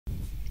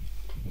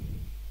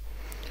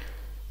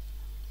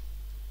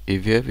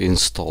If you have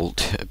installed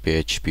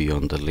PHP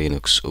on the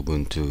Linux,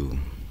 Ubuntu,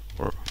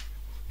 or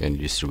any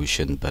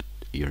distribution, but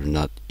you're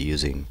not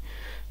using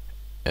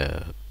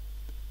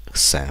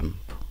XAMPP,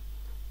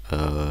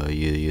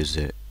 you use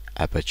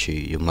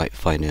Apache, you might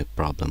find a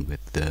problem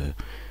with the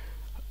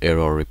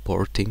error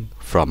reporting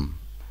from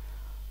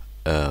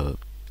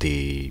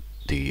the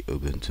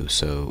Ubuntu.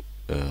 So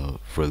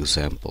for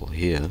example,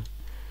 here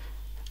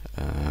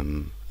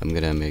I'm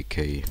gonna make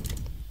a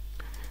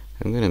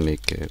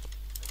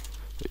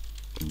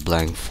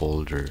blank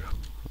folder.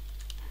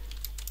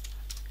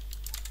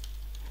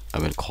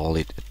 I'm gonna call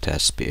it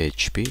test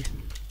PHP,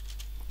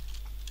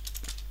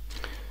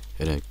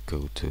 and I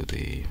go to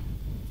the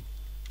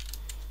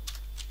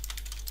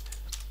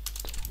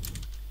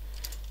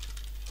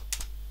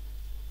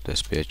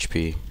test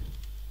PHP,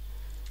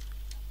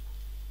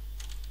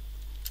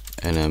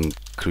 and I'm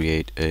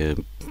create a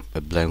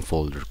blank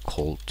folder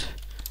called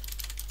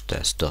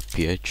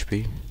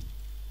test.php,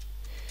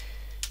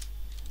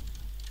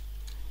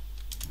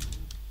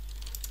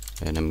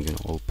 and I'm gonna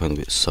open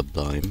with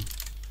Sublime.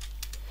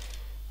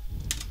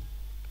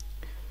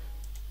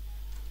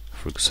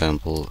 For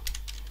example,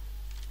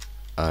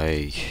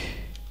 we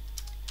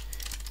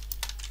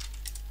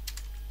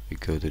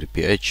go to the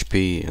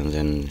PHP and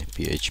then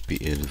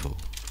PHP info.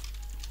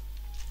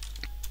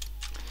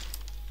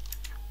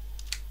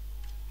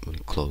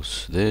 We'll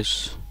close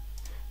this,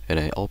 and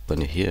I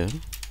open here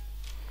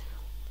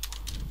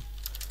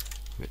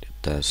with the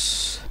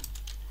test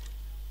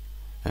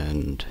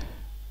and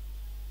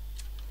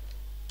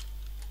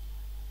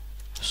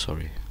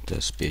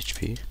test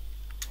PHP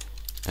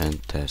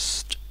and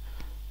test.php.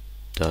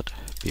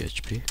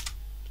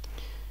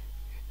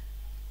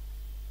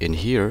 In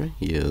here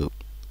you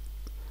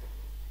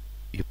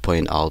will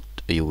point out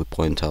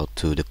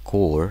to the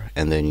core,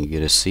 and then you're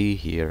gonna see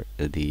here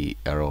the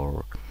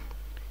error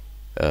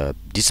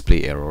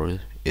display error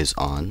is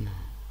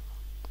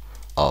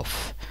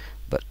off.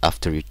 But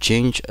after you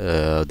change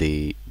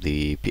the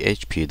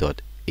php.ini,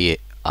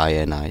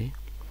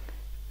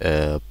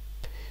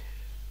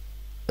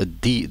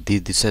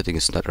 the setting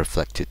is not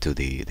reflected to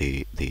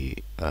the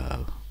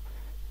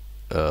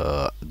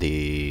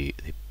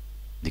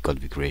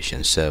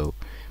configuration. So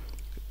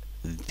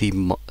the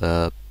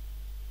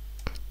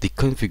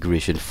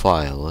configuration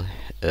file,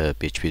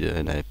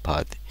 php.ini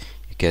path,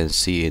 you can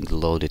see in the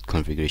loaded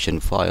configuration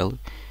file.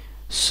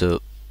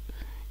 So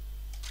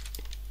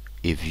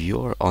if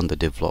you're on the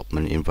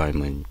development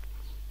environment,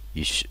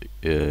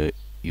 you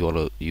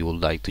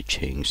would like to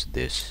change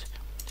this.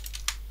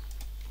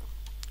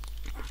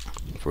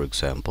 For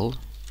example,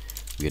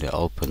 we're gonna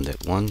open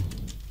that one,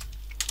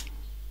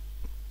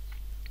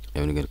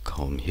 and we're gonna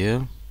come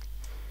here,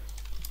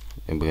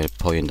 and we're gonna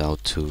point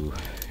out to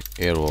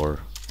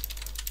error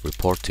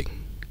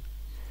reporting.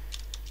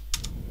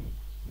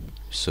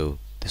 So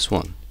this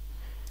one.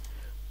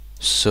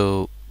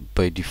 So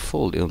by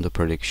default on the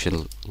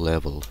prediction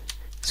level,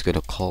 it's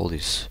gonna call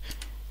this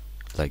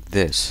like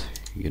this.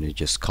 You're gonna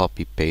just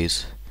copy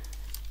paste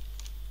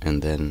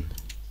and then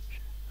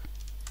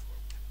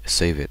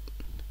save it.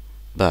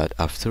 But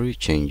after it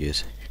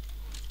changes,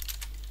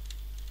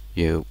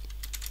 you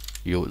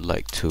would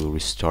like to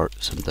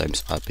restart,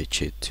 sometimes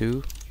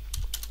Apache2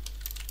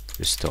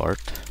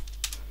 restart,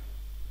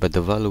 but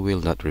the value will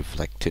not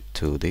reflect it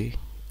to the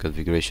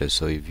configuration.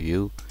 So if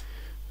you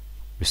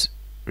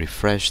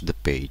refresh the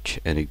page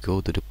and you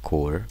go to the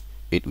core,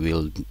 it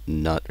will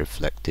not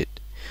reflect it.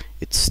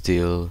 It's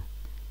still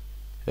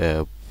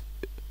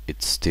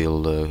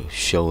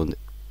shown.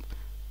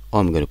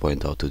 I'm gonna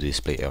point out to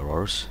display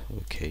errors.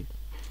 Okay,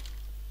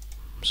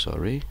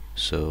 sorry.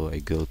 So I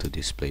go to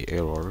display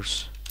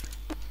errors,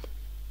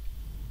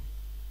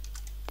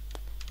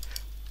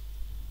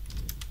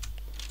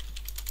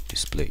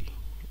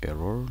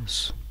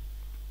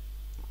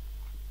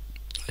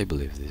 I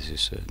believe this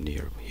is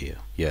near here.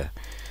 Yeah,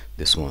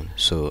 this one.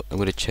 So I'm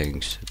gonna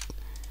change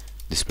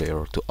display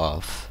error to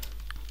off,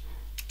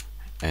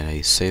 and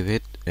I save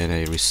it, and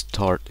I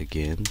restart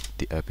again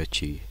the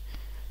Apache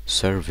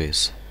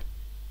service.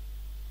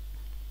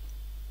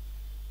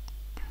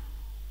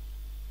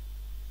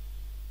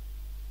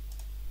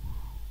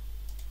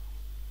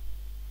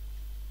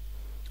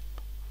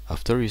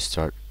 After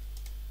restart,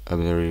 I'm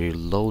gonna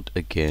reload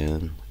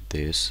again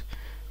this,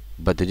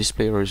 but the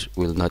display errors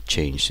will not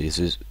change.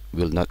 This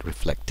will not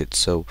reflect it.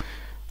 So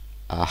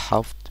I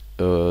have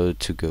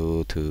to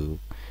go to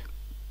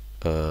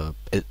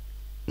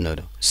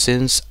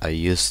since I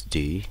use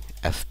the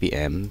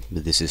FPM,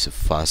 this is a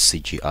fast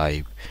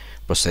CGI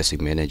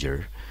processing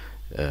manager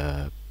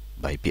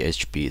by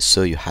PHP,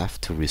 so you have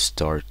to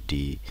restart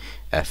the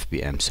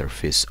FPM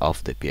service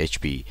of the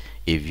PHP.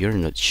 If you're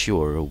not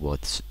sure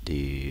what's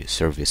the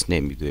service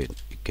name, you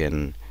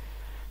can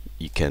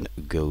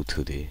go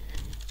to the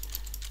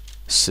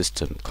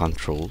system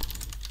control,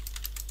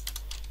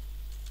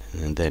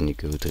 and then you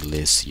go to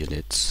list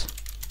units,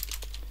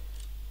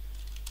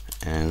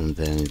 and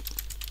then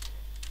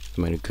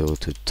I'm going to go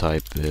to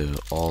type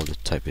all the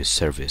type of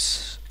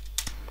service.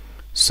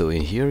 So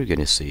in here you're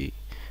gonna see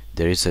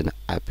there is an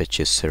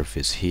Apache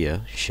service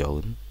here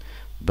shown,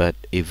 but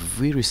if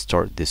we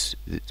restart this,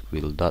 it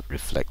will not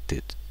reflect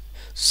it.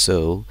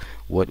 So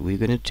what we're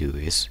gonna do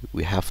is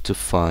we have to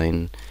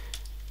find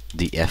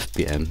the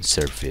FPM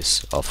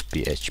service of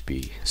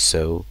PHP.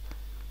 So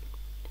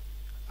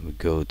we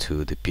go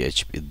to the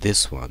PHP,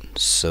 this one.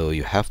 So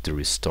you have to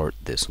restart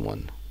this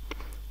one.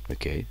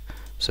 Okay,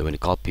 so I'm going to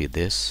copy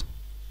this,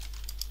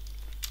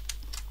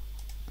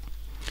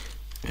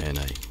 and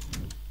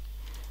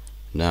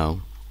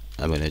now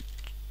I'm going to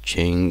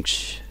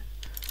change,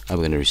 I'm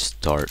going to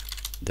restart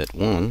that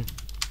one.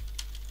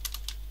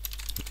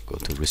 Go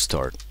to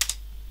restart.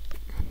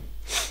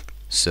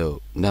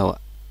 So now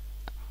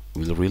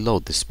we'll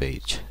reload this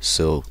page.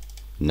 So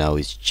now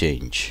it's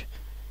changed.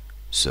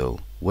 So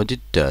what it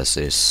does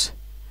is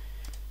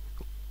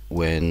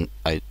when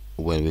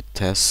we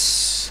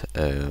test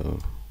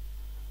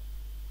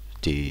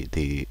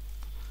the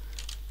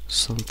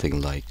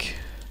something like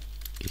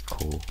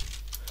equal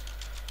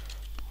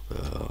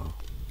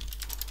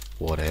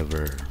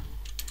whatever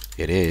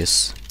it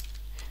is,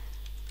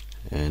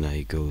 and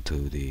I go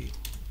to the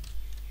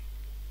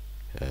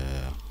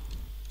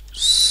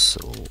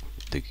so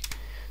the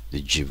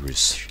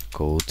gibberish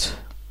code.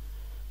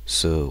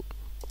 So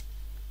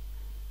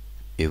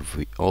if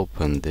we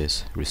open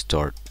this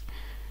restart,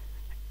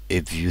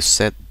 if you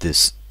set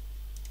this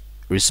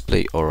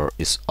display or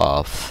is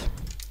off,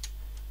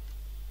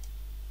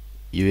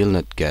 you will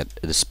not get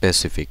the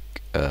specific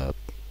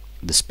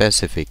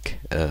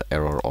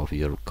error of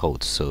your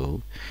code.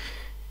 So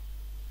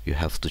you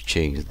have to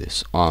change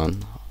this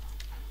on.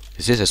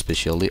 This is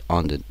especially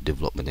on the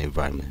development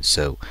environment.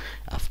 So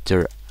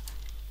after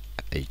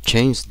I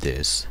change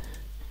this,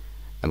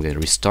 I'm going to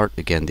restart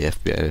again the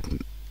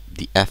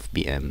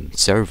FPM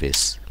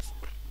service,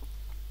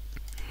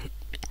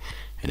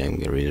 and I'm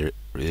going to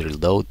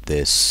reload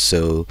this.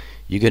 So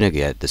you're gonna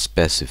get the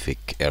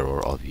specific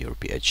error of your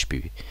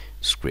PHP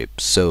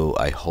script. So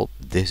I hope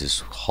this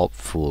is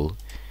helpful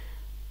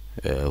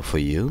for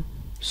you.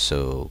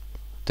 So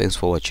thanks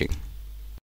for watching.